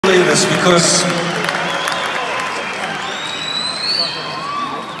believe this because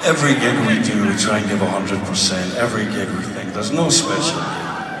every gig we do, we try and give 100%. Every gig we think there's no special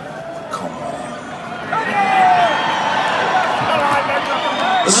gig. Come on.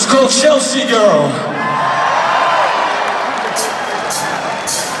 This is called Chelsea Girl.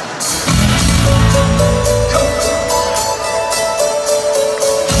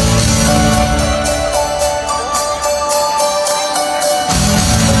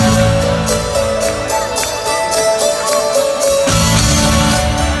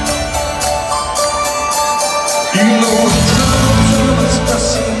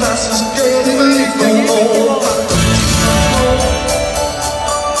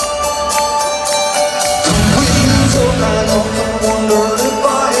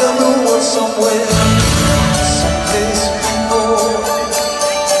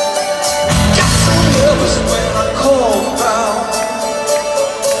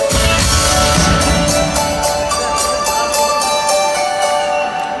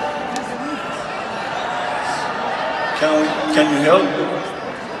 Can you help?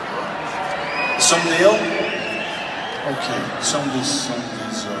 Somebody else? Okay, somebody's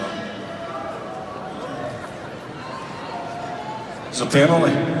it's a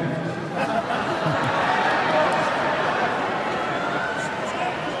penalty.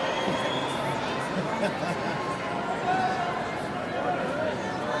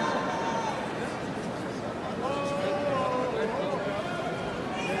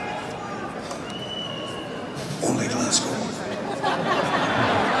 Only Glasgow.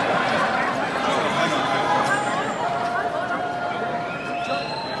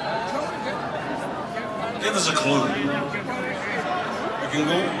 Give us a clue. We can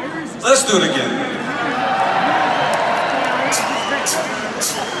go. Let's do it again.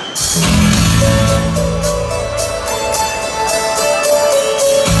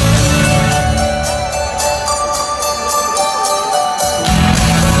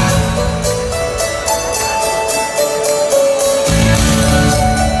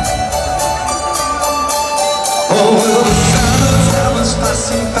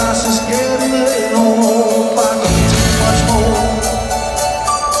 Fast is getting late, no more, I can do much more.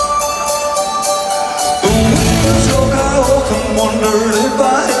 The winds of I often wondered if I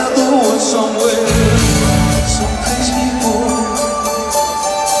had the woods somewhere, someplace before.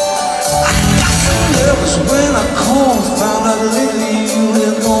 I got so nervous when I called, found out lately you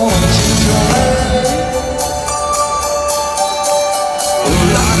had gone and changed your name.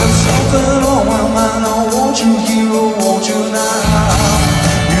 Well, I got something on my mind, I want you here, I want you now.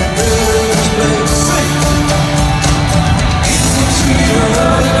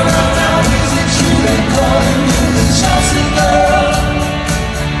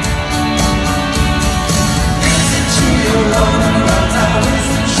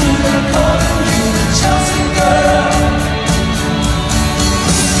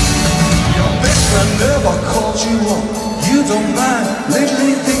 You don't mind,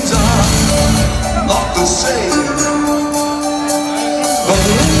 lately things are not the same. But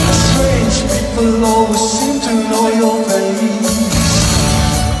the strange people always seem to know your face,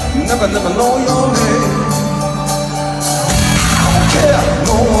 never know your name. I don't care,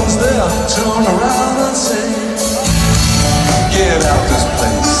 no one's there, turn around and say, get out this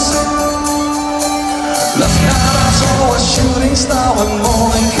place. Last night I saw a shooting star when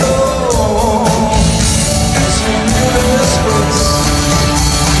morning comes.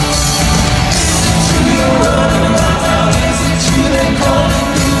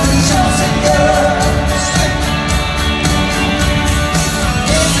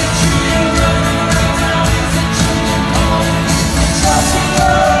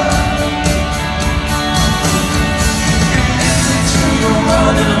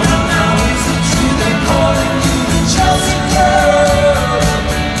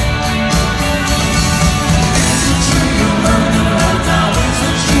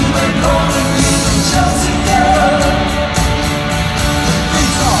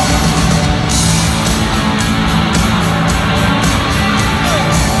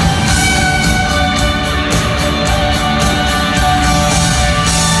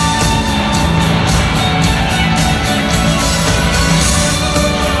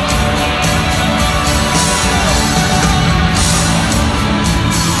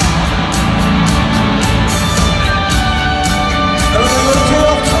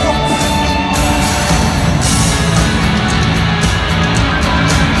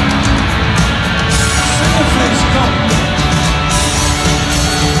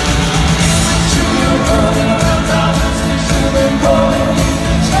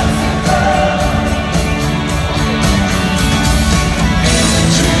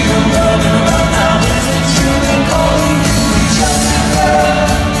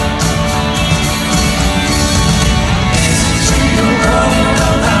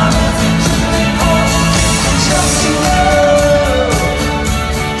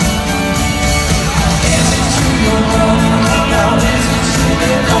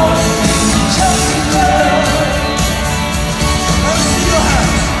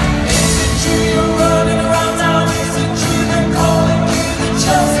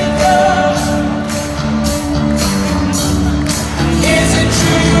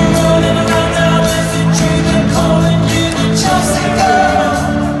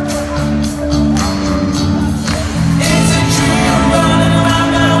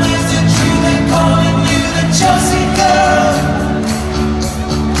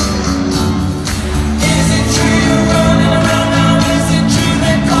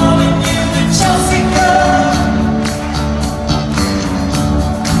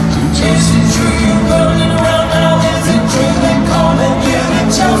 just